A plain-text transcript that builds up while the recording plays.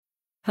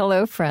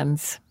Hello,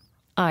 friends.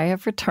 I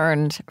have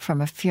returned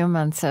from a few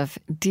months of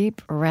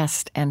deep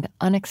rest and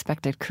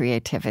unexpected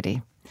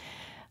creativity.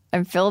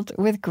 I'm filled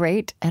with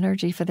great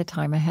energy for the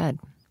time ahead.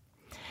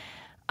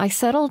 I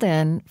settled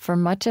in for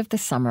much of the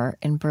summer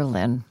in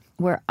Berlin,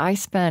 where I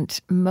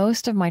spent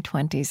most of my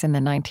 20s in the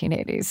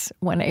 1980s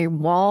when a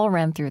wall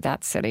ran through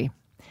that city.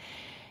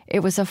 It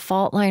was a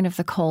fault line of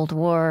the Cold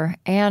War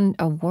and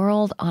a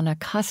world on a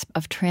cusp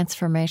of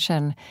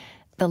transformation,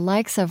 the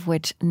likes of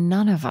which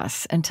none of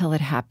us, until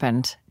it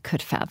happened,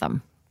 could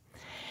fathom.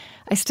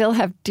 I still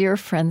have dear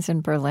friends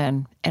in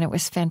Berlin, and it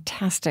was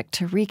fantastic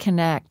to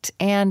reconnect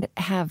and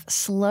have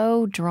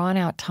slow,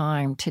 drawn-out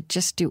time to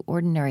just do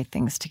ordinary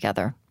things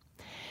together.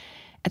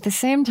 At the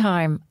same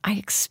time, I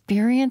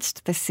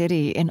experienced the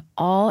city in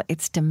all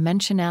its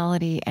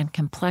dimensionality and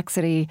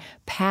complexity,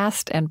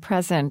 past and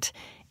present,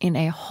 in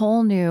a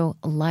whole new,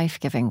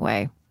 life-giving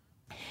way.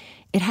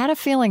 It had a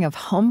feeling of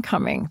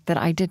homecoming that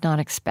I did not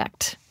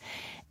expect.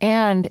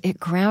 And it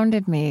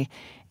grounded me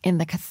in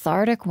the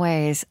cathartic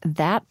ways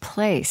that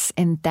place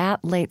in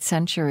that late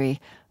century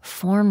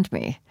formed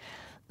me.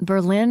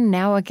 Berlin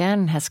now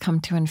again has come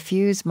to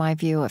infuse my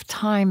view of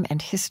time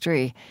and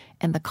history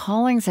and the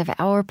callings of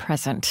our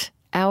present,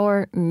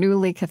 our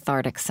newly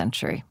cathartic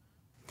century.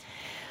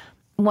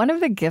 One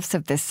of the gifts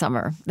of this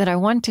summer that I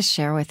want to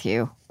share with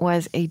you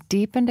was a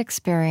deepened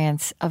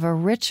experience of a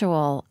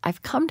ritual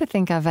I've come to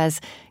think of as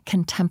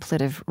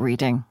contemplative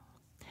reading.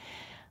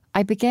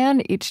 I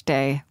began each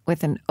day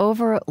with an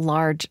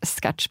over-large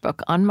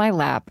sketchbook on my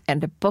lap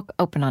and a book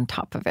open on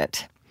top of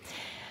it.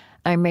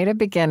 I made a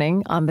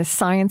beginning on the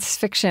science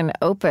fiction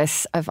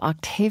opus of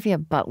Octavia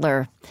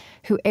Butler,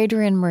 who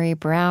Adrienne Maree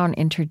Brown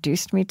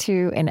introduced me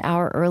to in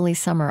our early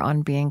summer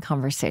On Being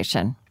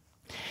conversation.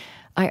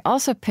 I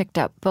also picked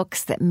up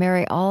books that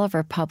Mary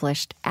Oliver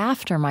published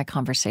after my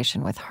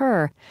conversation with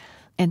her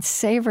and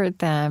savored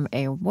them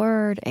a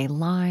word, a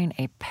line,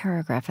 a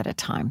paragraph at a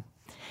time.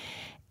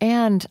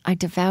 And I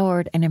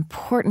devoured an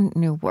important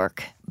new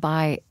work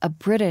by a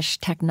British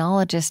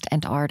technologist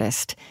and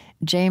artist,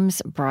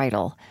 James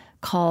Bridle,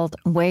 called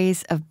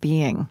Ways of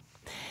Being.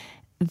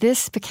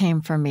 This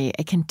became for me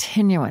a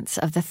continuance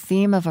of the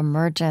theme of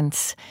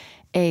emergence,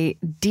 a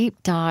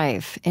deep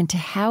dive into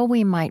how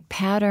we might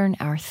pattern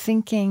our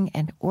thinking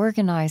and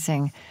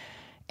organizing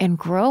and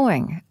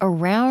growing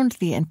around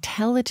the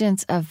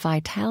intelligence of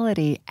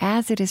vitality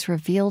as it is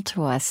revealed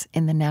to us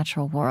in the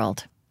natural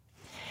world.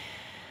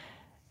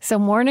 So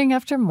morning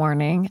after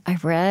morning, I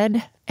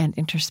read, and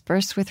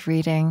interspersed with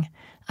reading,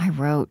 I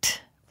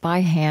wrote by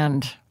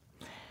hand.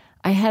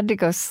 I had to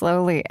go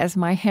slowly as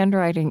my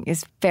handwriting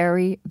is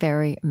very,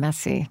 very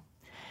messy.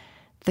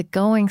 The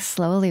going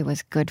slowly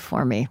was good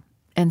for me,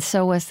 and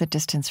so was the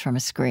distance from a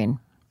screen.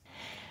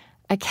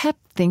 I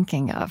kept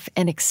thinking of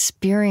and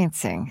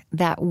experiencing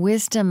that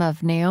wisdom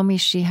of Naomi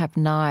Shihab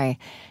Nye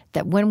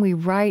that when we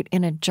write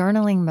in a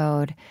journaling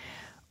mode,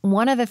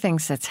 one of the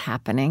things that's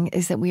happening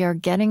is that we are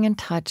getting in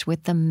touch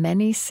with the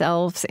many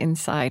selves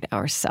inside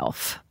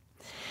ourself.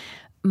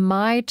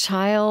 My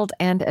child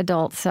and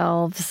adult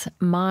selves,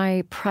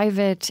 my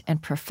private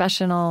and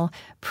professional,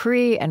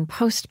 pre- and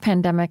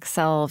post-pandemic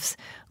selves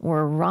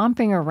were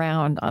romping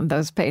around on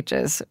those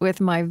pages with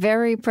my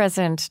very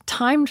present,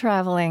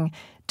 time-traveling,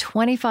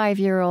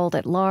 25-year-old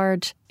at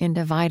large in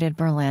divided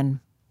Berlin.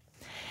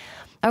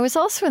 I was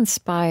also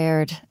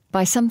inspired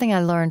by something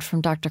I learned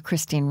from Dr.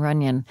 Christine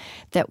Runyon,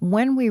 that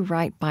when we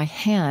write by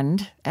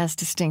hand, as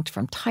distinct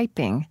from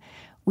typing,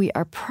 we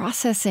are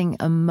processing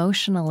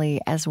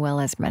emotionally as well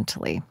as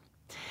mentally.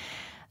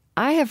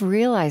 I have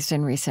realized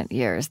in recent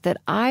years that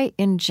I,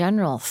 in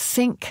general,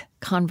 think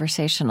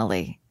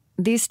conversationally.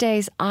 These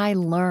days, I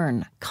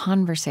learn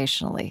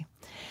conversationally.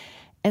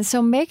 And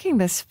so making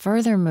this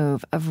further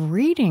move of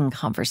reading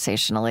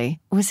conversationally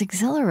was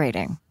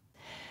exhilarating.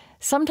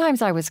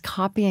 Sometimes I was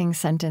copying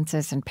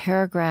sentences and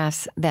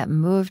paragraphs that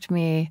moved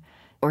me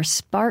or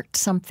sparked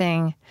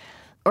something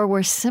or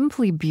were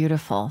simply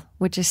beautiful,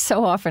 which is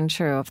so often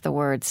true of the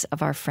words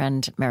of our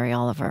friend Mary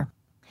Oliver.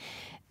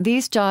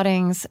 These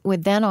jottings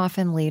would then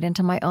often lead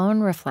into my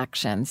own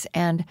reflections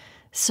and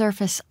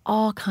surface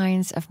all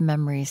kinds of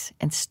memories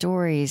and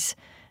stories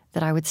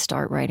that I would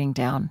start writing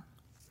down.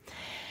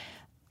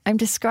 I'm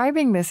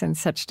describing this in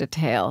such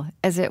detail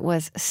as it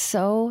was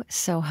so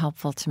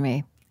helpful to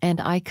me. And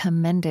I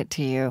commend it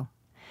to you.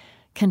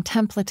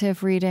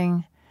 Contemplative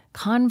reading,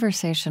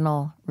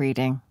 conversational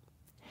reading,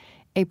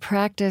 a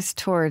practice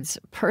towards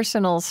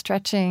personal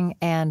stretching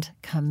and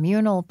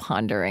communal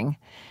pondering,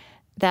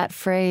 that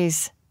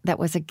phrase that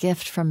was a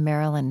gift from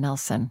Marilyn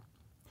Nelson.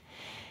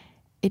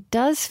 It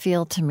does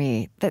feel to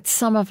me that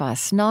some of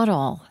us, not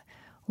all,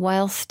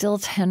 while still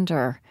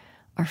tender,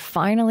 are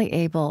finally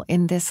able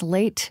in this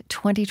late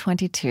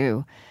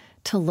 2022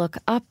 to look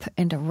up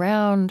and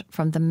around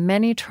from the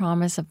many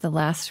traumas of the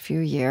last few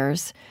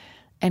years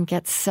and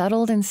get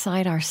settled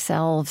inside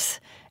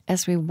ourselves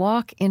as we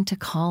walk into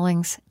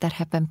callings that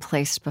have been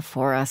placed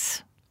before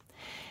us.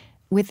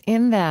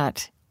 Within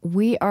that,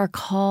 we are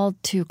called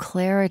to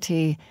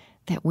clarity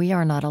that we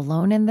are not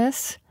alone in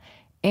this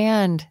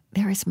And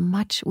there is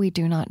much we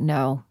do not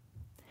know.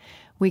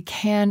 We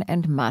can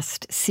and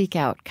must seek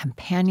out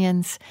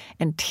companions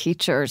and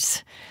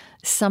teachers,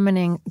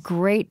 summoning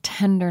great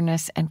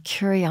tenderness and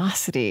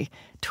curiosity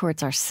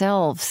towards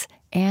ourselves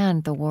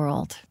and the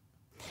world.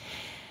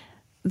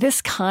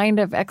 This kind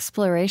of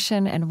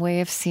exploration and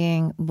way of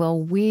seeing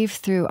will weave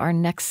through our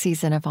next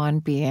season of On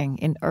Being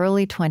in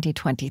early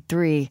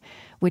 2023,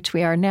 which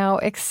we are now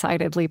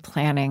excitedly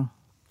planning.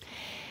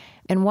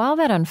 And while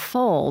that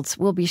unfolds,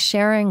 we'll be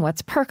sharing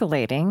what's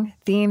percolating,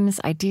 themes,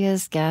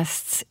 ideas,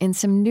 guests, in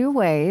some new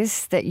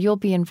ways that you'll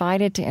be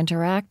invited to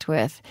interact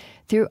with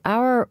through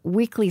our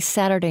weekly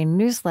Saturday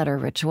newsletter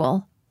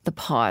ritual, The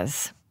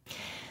Pause.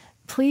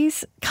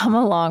 Please come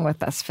along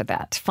with us for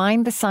that.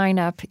 Find the sign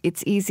up.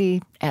 It's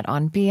easy at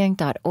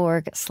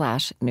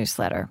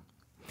onbeing.org/newsletter.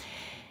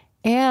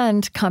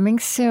 And coming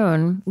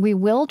soon, we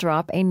will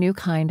drop a new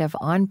kind of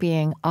On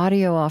Being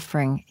audio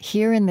offering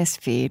here in this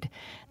feed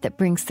that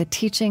brings the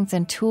teachings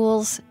and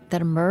tools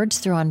that emerge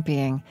through On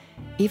Being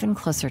even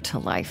closer to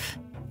life.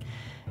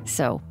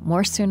 So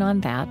more soon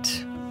on that.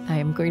 I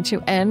am going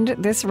to end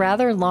this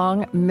rather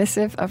long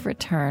missive of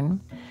return,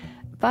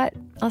 but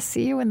I'll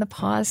see you in the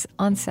pause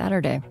on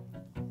Saturday.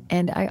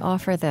 And I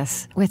offer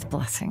this with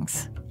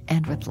blessings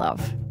and with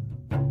love.